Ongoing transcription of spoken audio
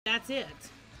That's it.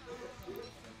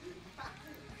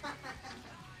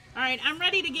 Alright, I'm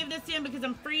ready to give this in because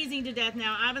I'm freezing to death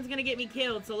now. Ivan's gonna get me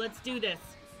killed, so let's do this.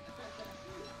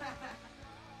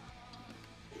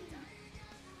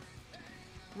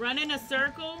 Run in a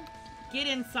circle. Get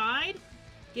inside.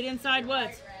 Get inside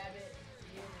what?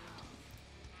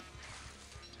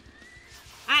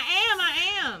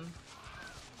 I am.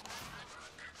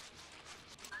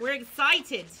 We're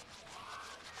excited.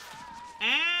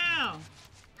 Ow.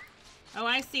 Oh,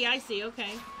 I see,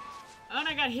 okay. Oh, and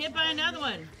I got hit by another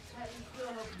one.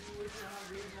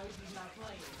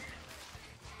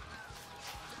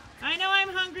 I know I'm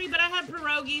hungry, but I have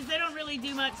pierogies. They don't really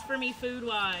do much for me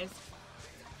food-wise.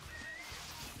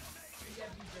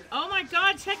 Oh my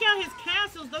god, check out his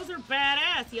castles. Those are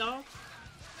badass, y'all.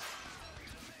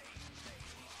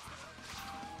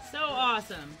 So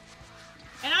awesome.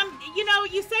 And I'm, you know,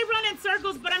 you say run in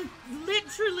circles, but I'm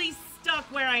literally stuck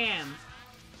where I am.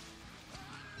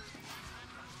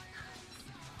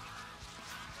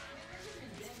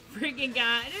 Freaking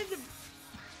guy.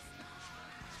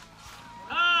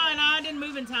 Oh, no, I didn't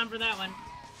move in time for that one.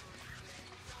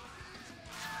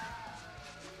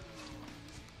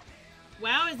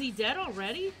 Wow, is he dead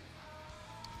already?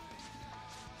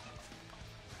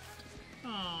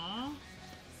 Aww.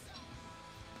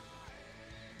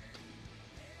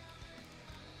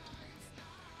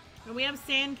 And we have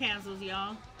sand castles,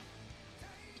 y'all.